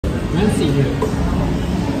didn't see you.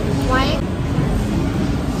 Why?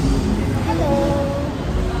 Hello.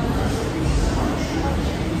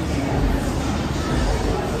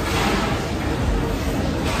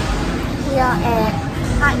 We are at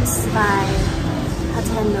Heights by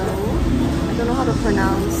Hateno. I don't know how to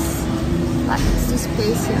pronounce, but it's this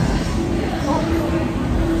place here.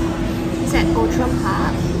 It's at Outram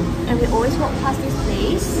Park, and we always walk past this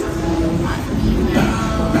place.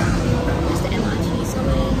 There's the MRT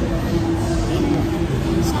somewhere.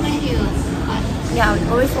 Somewhere here. But yeah, we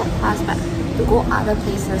always walk past, but to go other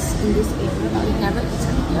places in this area, but we've never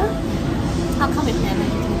eaten here. How come we've never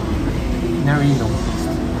eaten? Never really noticed.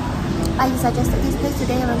 I suggested this place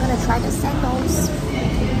today and we're gonna try the sandals.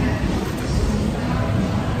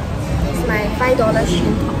 It's my $5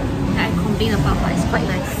 shin top that I complained about, but it's quite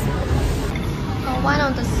nice. For one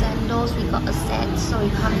of the sandals, we got a set, so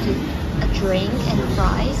it comes with a drink and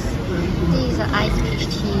fries. This is an iced peach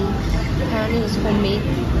tea. Apparently it's homemade.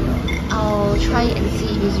 I'll try it and see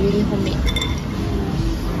if it's really homemade.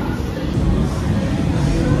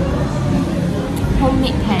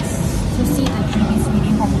 Homemade test. To see the drink is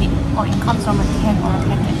really homemade or it comes from a can or a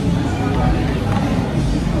packet.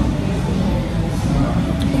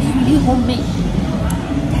 It's really homemade.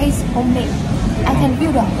 Tastes homemade. I can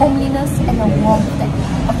feel the homeliness and the warmth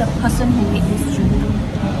of the person who made this drink.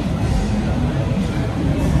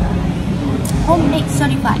 Homemade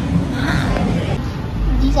certified.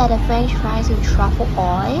 These are the French fries with truffle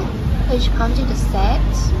oil, which comes in the set.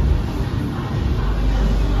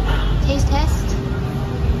 Taste test.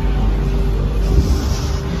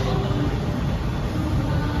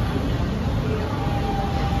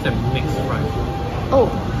 The mixed fries. Oh.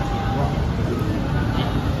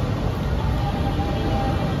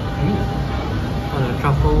 The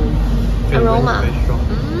truffle aroma. Very strong.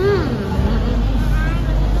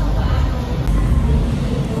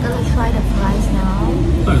 Gonna try the fries now.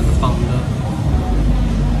 So it's the founder.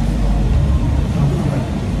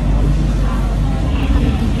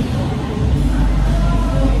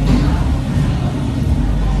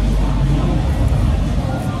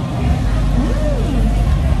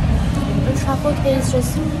 Truffle taste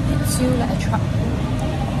just hits you like a truck.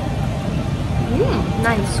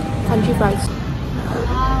 Nice crunchy fries.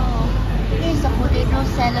 Wow, here's the potato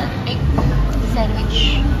salad egg sandwich.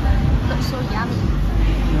 Looks so yummy.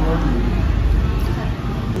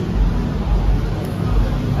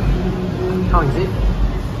 How is it?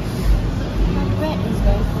 The bread is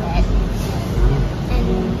very flat, and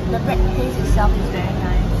the bread taste itself is very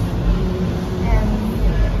nice. And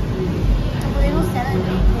the potato salad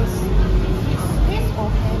egg taste. It's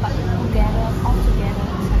okay, but together, all together,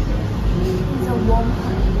 it's a warm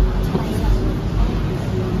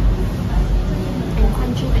and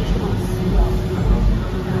crunchy vegetables.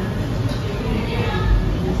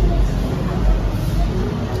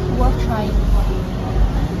 Worth trying.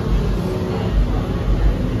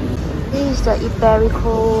 This is the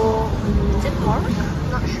Iberico. Is it pork?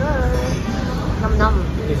 Not sure. Num num.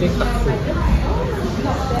 Is it thru?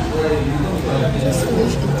 Just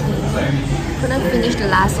finished eating. Couldn't finish the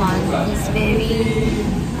last one. It's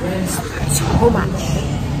so much.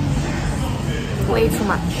 Way too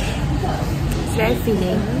much. It's very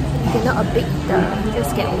filling. If you're not a big eater, you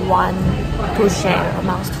just get one to share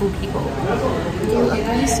amongst two people. Do you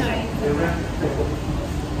agree, sir?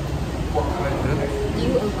 Do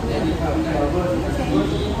you agree?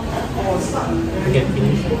 Again,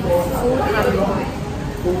 finish. Full hungry.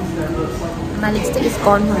 My lipstick is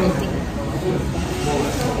gone already.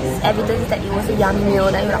 It's evidence that it was a yummy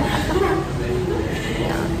meal that you like.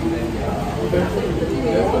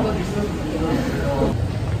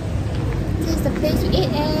 This is the place we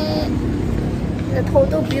ate at. The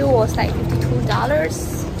total bill was like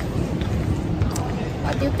 $52.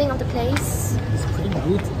 What do you think of the place? It's pretty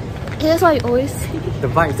good. Here's what you always say. The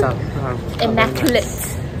vibes are Immaculate.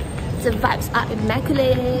 Nice. The vibes are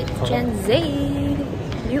immaculate. Gen Z.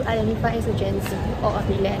 Do you identify as a Gen Z or a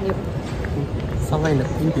millennial? Somewhere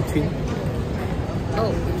in between.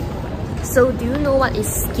 Oh. So do you know what is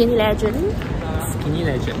Skinny Legend? Skinny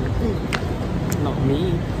legend. Not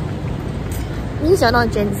me. Means you're not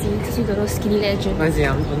Gen Z because you don't know Skinny Legend. I say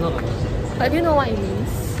I'm not But do you know what it means?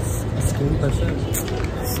 a skinny person. It's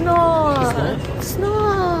not. It's not? It's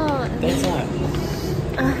not. That's why.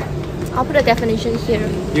 I'll put a definition here.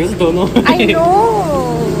 You also don't know. I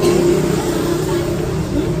know.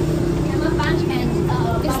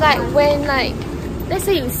 It's like when let's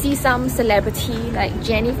say you see some celebrity like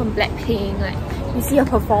Jennie from Blackpink, like you see her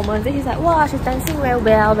performance, then he's like, wow, she's dancing very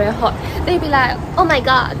well, very hot. Then you'd be like, oh my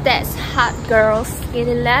god, that's hot girl,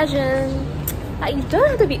 skinny legend. Like you don't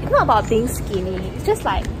have to be, it's not about being skinny, it's just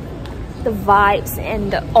like the vibes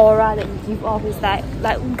and the aura that you give off is like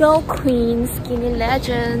girl queen, skinny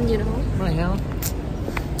legend, you know. Right now.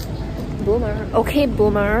 Boomer. Okay,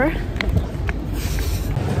 boomer.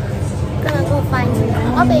 Gonna go find some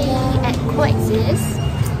coffee at Coexist,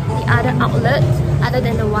 the other outlet other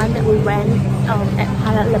than the one that we went at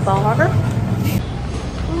Paya Lebar.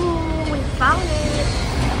 Ooh, we found it.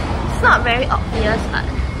 It's not very obvious, but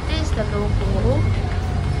this is the logo,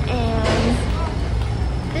 and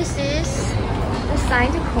this is the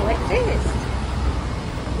sign to Coexist.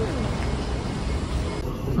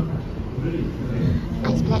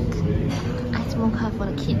 Ice black, ice mocha for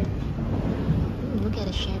the kid. Look at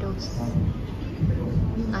the shadows.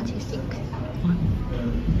 Artistic.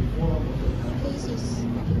 This is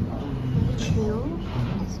very chill.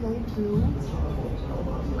 It's very blue.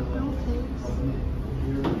 Blue face.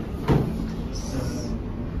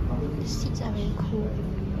 The seats are very cool.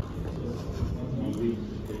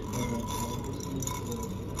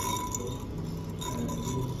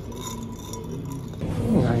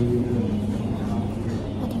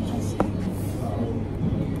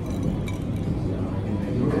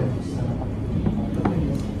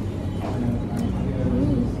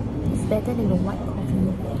 Better than the white coffee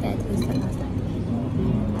that I tasted last time.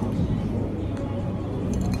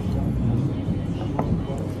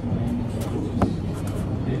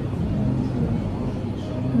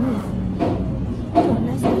 Oh,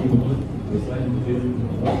 nice.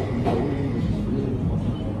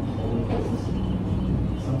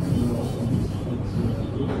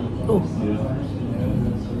 Oh.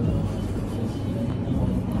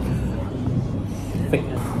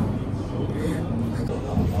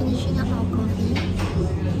 Finishing up our coffee.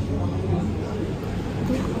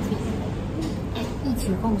 Good coffee. And 一起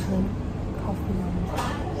共存 coffee.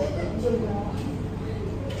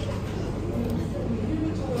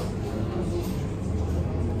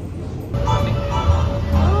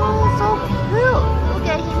 Oh, so cute! Look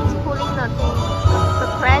at him, he's pulling the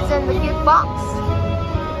present, the gift box.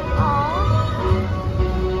 Oh.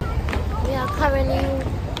 We are currently.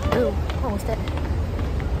 Oh, what was that?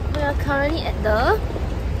 We are currently at the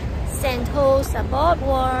Sentosa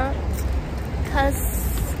boardwalk because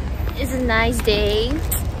it's a nice day.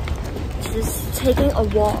 Just taking a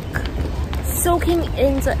walk, soaking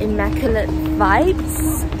in the immaculate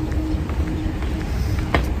vibes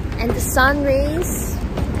and the sun rays,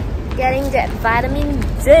 getting that vitamin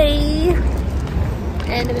D,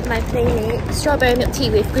 and with my playmate, strawberry milk tea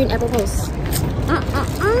with green apple toast.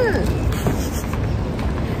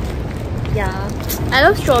 Yeah, I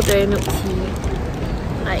love strawberry milk tea.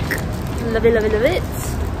 Like, love it, love it, love it.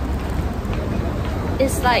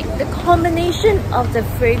 It's like the combination of the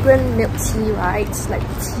fragrant milk tea, right? It's like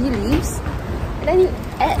tea leaves, and then you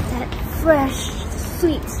add that fresh,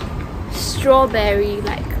 sweet strawberry,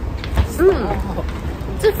 like,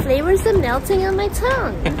 the flavors are melting on my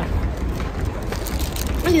tongue.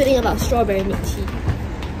 What do you think about strawberry milk tea?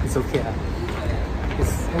 It's okay.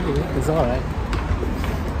 It's okay. It's alright.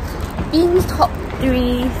 Bean's top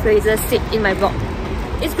 3 phrases sit in my blog.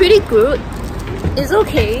 It's pretty good. It's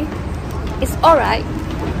okay. It's alright.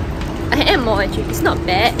 I am more actually. It's not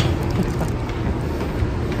bad.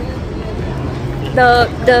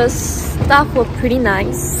 The staff were pretty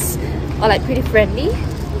nice, or like pretty friendly.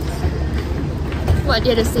 What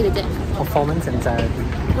did I say to that? Performance anxiety.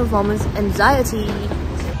 Performance anxiety.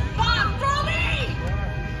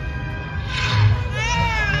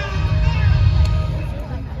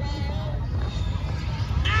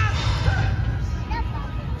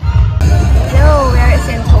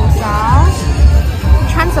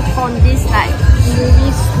 Upon this like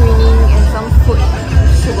movie screening and some food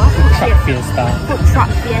truck fiesta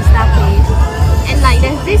place, and like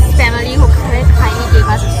there's this family who very kindly gave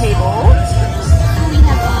us a table. So we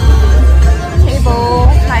have a table,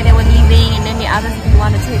 like they were leaving, and then the others didn't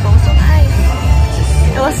want a table. So nice.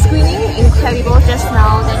 It was screening incredible just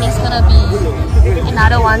now. Then it's gonna be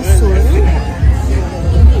another one soon.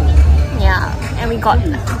 Yeah, and we got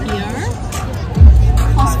beer.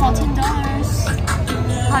 Cost $14.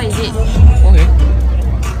 How is it? Okay.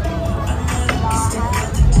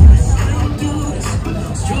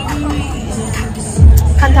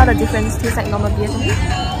 Can't tell the difference. Tastes like normal beer to me.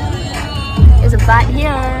 There's a bite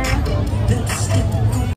here.